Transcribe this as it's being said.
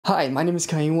Hi, my name is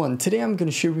Kai1. Today I'm going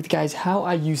to share with you guys how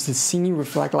I use the Cine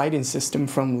reflect lighting system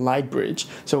from Lightbridge.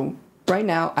 So right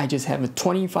now I just have a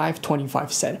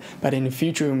 25-25 set, but in the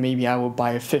future maybe I will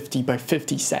buy a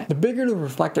 50x50 set. The bigger the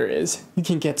reflector is, you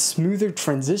can get smoother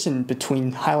transition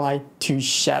between highlight to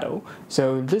shadow.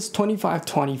 So this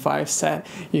 25-25 set,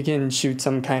 you can shoot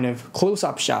some kind of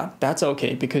close-up shot. That's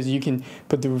okay because you can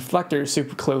put the reflector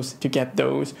super close to get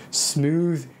those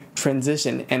smooth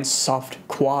transition and soft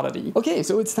quality. Okay,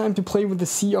 so it's time to play with the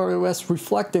CRLS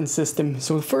reflecting system.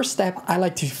 So the first step, I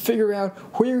like to figure out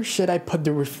where should I put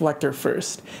the reflector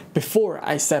first before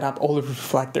I set up all the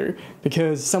reflector,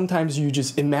 because sometimes you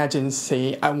just imagine,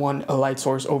 say I want a light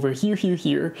source over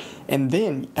here, and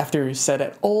then after you set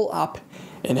it all up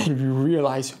and then you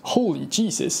realize, holy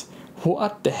Jesus,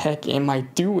 what the heck am I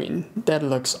doing? That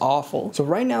looks awful. So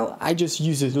right now I just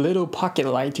use a little pocket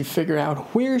light to figure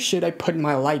out where should I put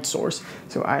my light source.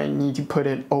 So I need to put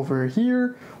it over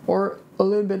here or a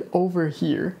little bit over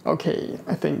here. Okay,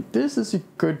 I think this is a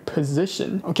good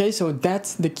position. Okay, so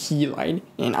that's the key light,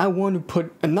 and I want to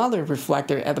put another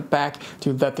reflector at the back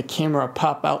to let the camera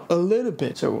pop out a little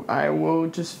bit. So I will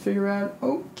just figure out,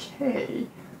 okay,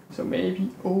 so maybe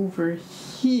over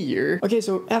here. Okay,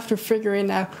 so after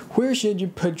figuring out where should you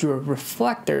put your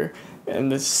reflector, and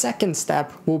the second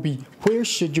step will be where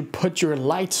should you put your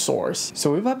light source.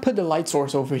 So if I put the light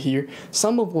source over here,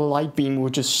 some of the light beam will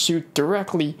just shoot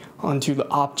directly onto the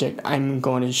object I'm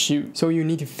going to shoot. So you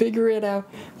need to figure it out,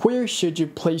 where should you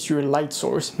place your light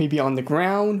source, maybe on the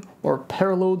ground or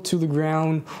parallel to the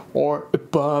ground or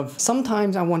above.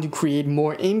 Sometimes I want to create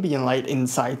more ambient light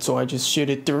inside, so I just shoot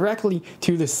it directly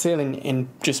to the ceiling and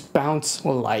just bounce the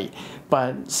light.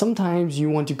 But sometimes you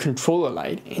want to control the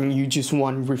light and you just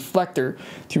want reflector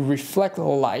to reflect the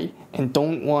light and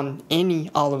don't want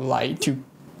any other light to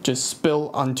just spill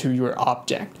onto your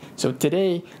object. So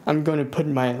today I'm going to put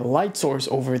my light source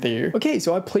over there. Okay,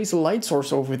 so I place a light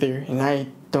source over there and I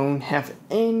don't have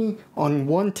any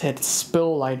unwanted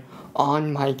spill light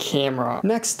on my camera.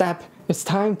 Next step, it's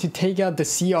time to take out the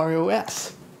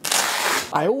CRLS.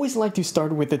 I always like to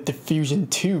start with the diffusion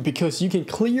too, because you can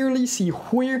clearly see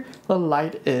where the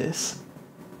light is.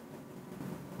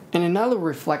 And another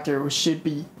reflector should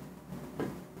be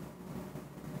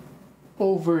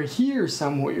over here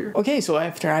somewhere. Okay, so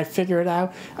after I figure it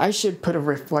out, I should put a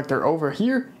reflector over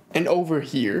here and over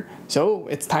here. So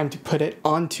it's time to put it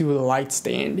onto the light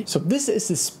stand. So this is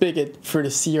the spigot for the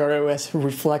CRLS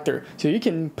reflector. So you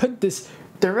can put this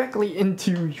directly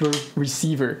into your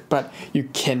receiver, but you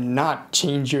cannot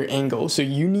change your angle, so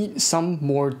you need some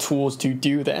more tools to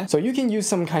do that. So you can use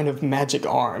some kind of magic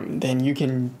arm, then you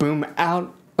can boom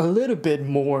out a little bit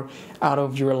more out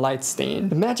of your light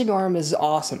stand. The magic arm is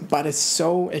awesome, but it's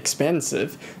so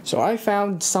expensive. So I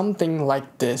found something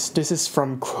like this. This is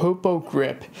from Copo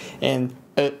Grip, and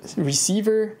a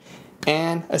receiver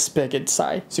and a spigot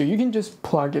side. So you can just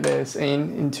plug this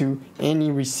into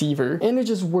any receiver and it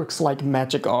just works like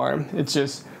magic arm. It's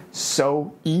just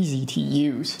so easy to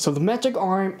use. So the magic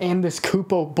arm and this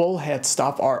Copo bullhead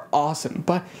stuff are awesome,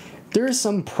 but there is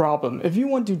some problem. If you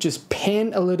want to just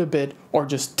pan a little bit or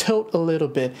just tilt a little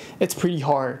bit, it's pretty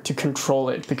hard to control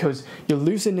it because you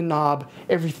loosen the knob,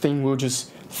 everything will just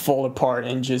fall apart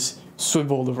and just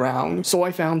swivel around. So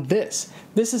I found this.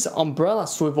 This is umbrella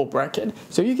swivel bracket.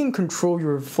 So you can control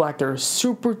your reflector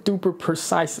super duper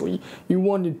precisely. You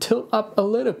want to tilt up a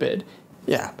little bit,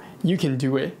 yeah, you can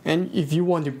do it. And if you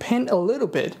want to pan a little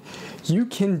bit, you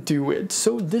can do it.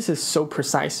 So this is so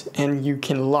precise, and you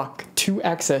can lock 2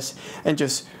 axes and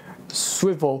just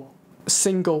swivel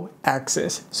single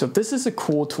axis. So this is a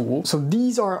cool tool. So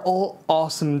these are all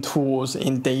awesome tools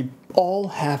and they all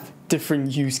have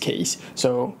different use case.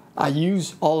 So I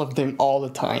use all of them all the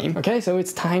time. Okay, so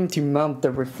it's time to mount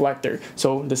the reflector.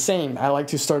 So the same, I like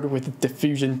to start with the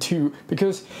diffusion 2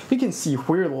 because you can see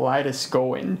where the light is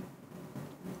going.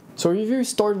 So if you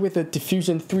start with a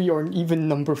diffusion 3 or even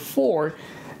number 4,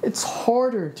 it's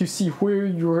harder to see where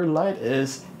your light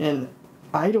is, and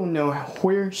I don't know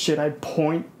where should I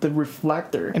point the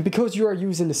reflector. And because you are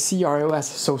using the CRLS,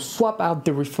 so swap out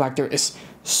the reflector is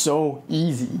so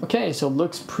easy. Okay, so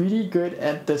looks pretty good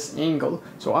at this angle.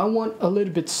 So I want a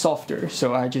little bit softer,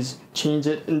 so I just change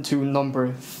it into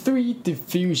number 3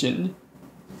 diffusion.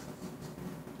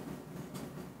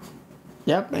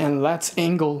 Yep, and let's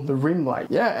angle the rim light.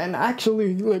 Yeah, and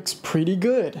actually looks pretty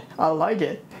good. I like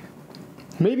it.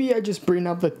 Maybe I just bring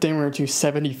up the dimmer to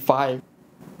 75.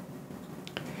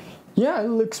 Yeah, it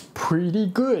looks pretty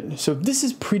good. So this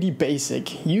is pretty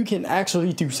basic. You can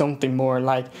actually do something more,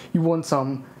 like you want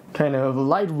some kind of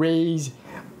light rays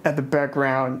at the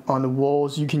background on the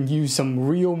walls, you can use some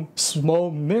real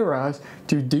small mirrors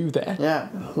to do that. Yeah,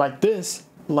 like this,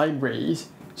 light rays.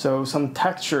 So some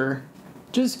texture,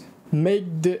 just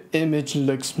make the image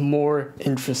looks more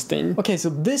interesting. Okay, so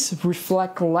this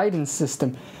reflect lighting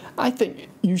system, I think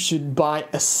you should buy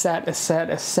a set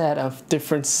of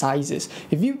different sizes.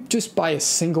 If you just buy a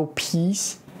single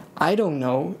piece, I don't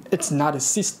know, it's not a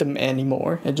system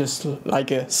anymore. It's just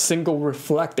like a single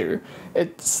reflector.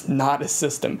 It's not a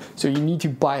system. So you need to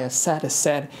buy a set.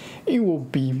 It will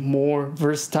be more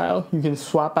versatile. You can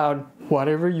swap out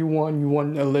whatever you want. You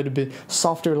want a little bit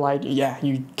softer light, yeah,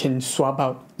 you can swap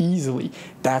out easily.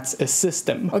 That's a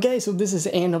system. Okay, so this is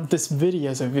the end of this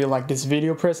video. So if you like this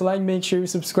video, press like, make sure you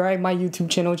subscribe my YouTube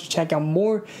channel to check out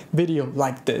more video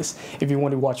like this. If you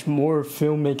want to watch more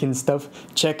filmmaking stuff,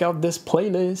 check out this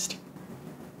playlist.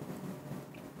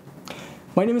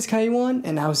 My name is Kaiwan,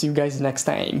 and I'll see you guys next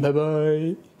time. Bye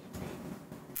bye.